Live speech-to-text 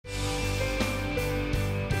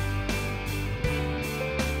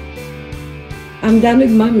I'm done with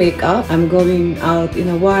my makeup. I'm going out in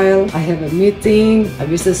a while. I have a meeting, a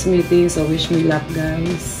business meeting, so wish me luck,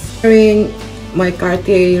 guys. Wearing my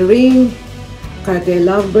Cartier ring, Cartier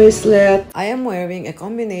love bracelet. I am wearing a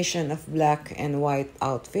combination of black and white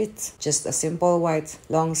outfit. Just a simple white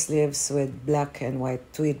long sleeves with black and white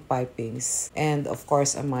tweed pipings. And of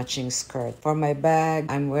course a matching skirt. For my bag,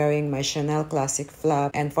 I'm wearing my Chanel classic flap.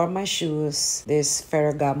 And for my shoes, this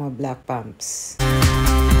Ferragamo black pumps.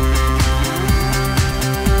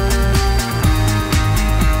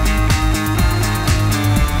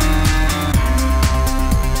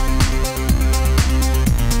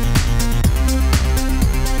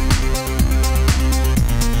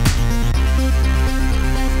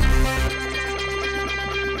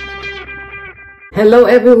 Hello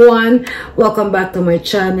everyone, welcome back to my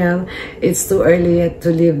channel. It's too early yet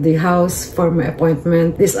to leave the house for my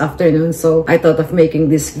appointment this afternoon, so I thought of making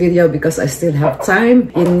this video because I still have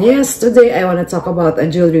time. And yes, today I want to talk about a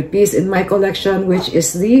jewelry piece in my collection, which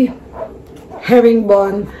is the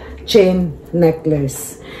herringbone chain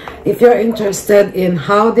necklace. If you're interested in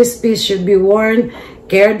how this piece should be worn,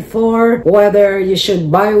 cared for, whether you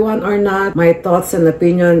should buy one or not, my thoughts and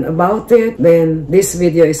opinion about it, then this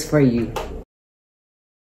video is for you.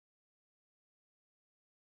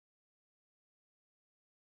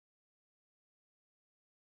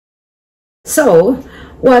 So,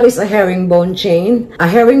 what is a herringbone chain? A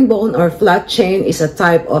herringbone or flat chain is a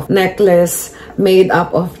type of necklace made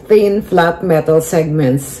up of thin flat metal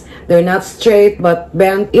segments. They're not straight but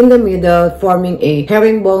bent in the middle, forming a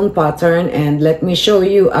herringbone pattern. And let me show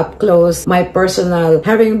you up close my personal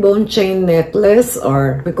herringbone chain necklace,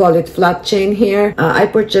 or we call it flat chain here. I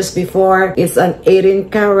purchased before. It's an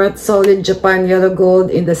 18-karat solid Japan yellow gold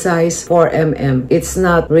in the size 4mm. It's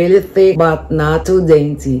not really thick but not too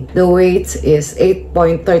dainty. The weight is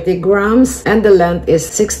 8.30 grams and the length is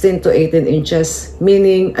 16 to 18 inches,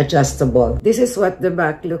 meaning adjustable. This is what the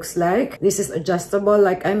back looks like. This is adjustable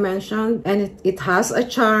like I mentioned. And it has a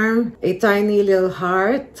charm, a tiny little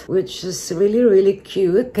heart, which is really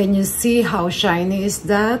cute. Can you see how shiny is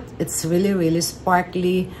that? It's really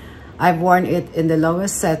sparkly. I've worn it in the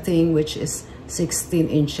lowest setting, which is 16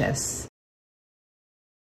 inches.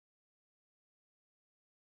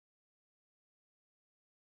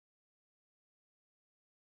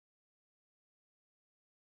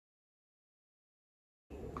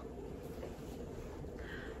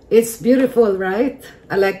 It's beautiful, right?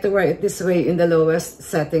 I like to wear it this way in the lowest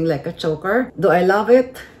setting like a choker. Do I love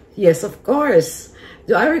it? Yes, of course.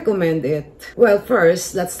 Do I recommend it? Well,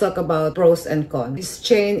 first, let's talk about pros and cons. This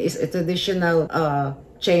chain is a traditional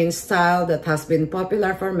chain style that has been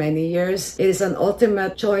popular for many years. It is an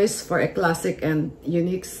ultimate choice for a classic and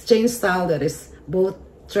unique chain style that is both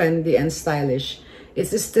trendy and stylish.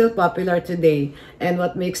 It is still popular today, and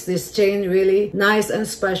what makes this chain really nice and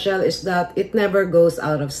special is that it never goes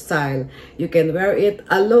out of style. You can wear it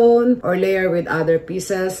alone or layer with other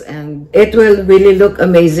pieces and it will really look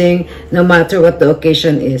amazing no matter what the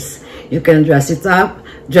occasion is. You can dress it up,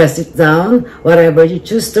 dress it down, whatever you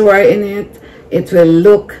choose to wear in it, it will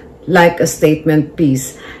look like a statement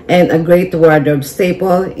piece and a great wardrobe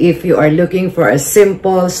staple if you are looking for a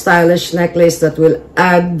simple, stylish necklace that will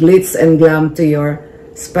add glitz and glam to your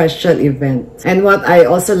special event. And what I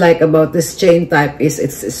also like about this chain type is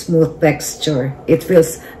its smooth texture. It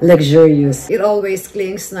feels luxurious. It always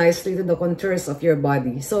clings nicely to the contours of your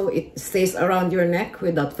body, so it stays around your neck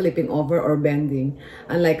without flipping over or bending.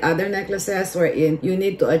 Unlike other necklaces wherein you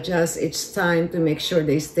need to adjust each time to make sure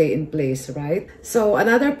they stay in place, right? So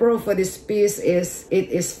another pro for this piece is it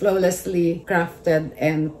is flawlessly crafted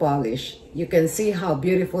and polished. You can see how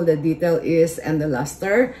beautiful the detail is and the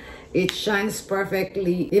luster. It shines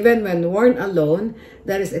perfectly even when worn alone.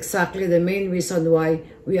 That is exactly the main reason why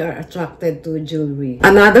we are attracted to jewelry.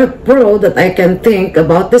 Another pro that I can think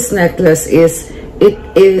about this necklace is it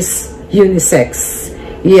is unisex.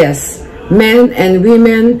 Yes, men and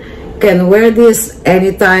women can wear this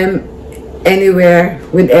anytime, anywhere,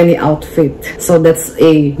 with any outfit. So that's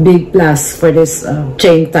a big plus for this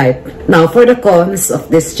chain type. Now for the cons of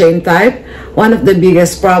this chain type, one of the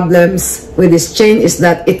biggest problems with this chain is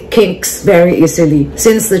that it kinks very easily.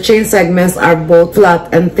 Since the chain segments are both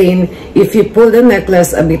flat and thin, if you pull the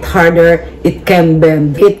necklace a bit harder, it can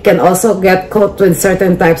bend. It can also get caught with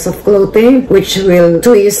certain types of clothing, which will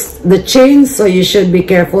twist the chain, so you should be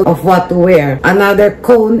careful of what to wear. Another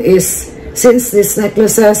con is since these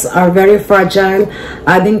necklaces are very fragile,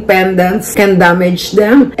 adding pendants can damage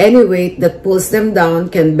them. Any weight that pulls them down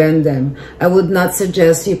can bend them. I would not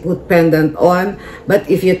suggest you put pendant on, but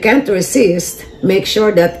if you can't resist, make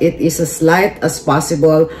sure that it is as light as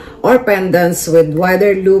possible, or pendants with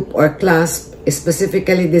wider loop or clasp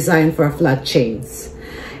specifically designed for flat chains.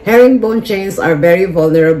 Herringbone chains are very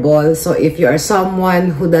vulnerable, so if you are someone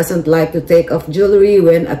who doesn't like to take off jewelry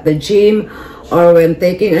when at the gym or when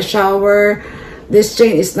taking a shower, this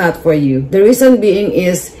chain is not for you. The reason being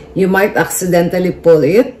is you might accidentally pull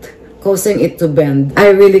it, causing it to bend. I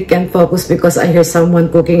really can't focus because I hear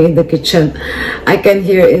someone cooking in the kitchen. I can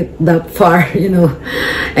hear it that far, you know.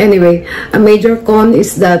 Anyway, a major con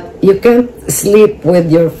is that you can't sleep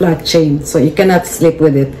with your flat chain, so you cannot sleep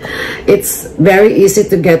with it. It's very easy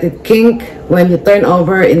to get it kink when you turn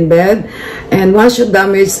over in bed, and once you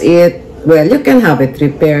damage it, well, you can have it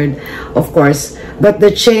repaired, of course, but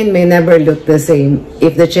the chain may never look the same.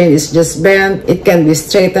 If the chain is just bent, it can be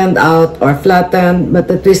straightened out or flattened, but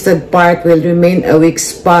the twisted part will remain a weak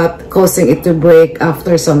spot, causing it to break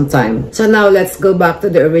after some time. So now let's go back to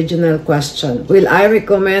the original question. Will I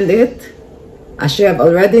recommend it? As you have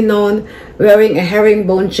already known, wearing a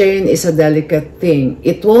herringbone chain is a delicate thing.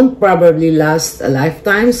 It won't probably last a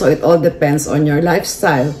lifetime, so it all depends on your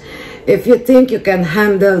lifestyle. If you think you can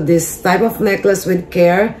handle this type of necklace with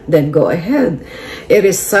care, then go ahead. It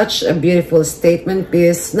is such a beautiful statement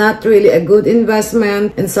piece, not really a good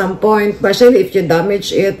investment in some point, especially if you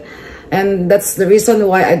damage it. And that's the reason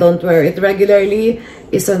why I don't wear it regularly.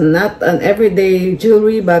 It's not an everyday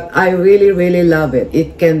jewelry, but I really love it.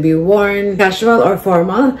 It can be worn casual or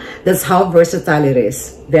formal. That's how versatile it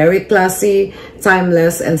is. Very classy,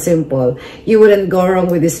 timeless, and simple. You wouldn't go wrong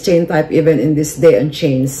with this chain type even in this day on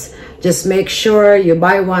chains. Just make sure you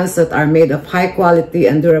buy ones that are made of high quality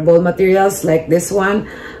and durable materials like this one.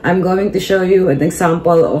 I'm going to show you an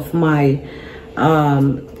example of my,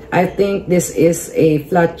 I think this is a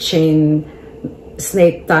flat chain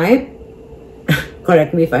snake type.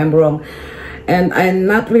 Correct me if I'm wrong. And I'm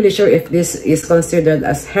not really sure if this is considered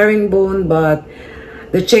as herringbone, but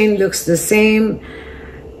the chain looks the same.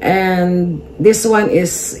 And this one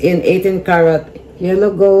is in 18 karat yellow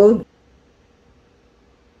gold.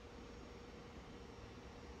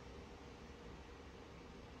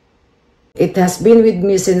 It has been with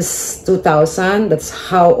me since 2000. That's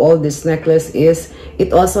how old this necklace is.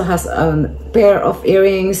 It also has a pair of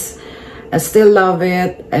earrings. I still love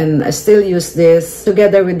it, and I still use this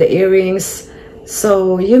together with the earrings.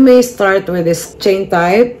 So you may start with this chain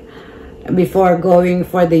type before going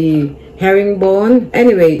for the herringbone.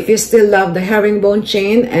 Anyway, if you still love the herringbone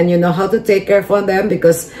chain and you know how to take care of them,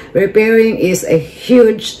 because repairing is a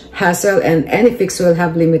huge hassle and any fix will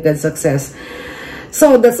have limited success.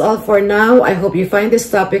 So that's all for now. I hope you find this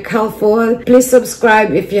topic helpful. Please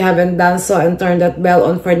subscribe if you haven't done so and turn that bell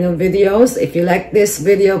on for new videos. If you like this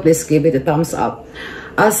video, please give it a thumbs up.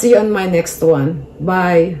 I'll see you on my next one.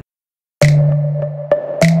 Bye.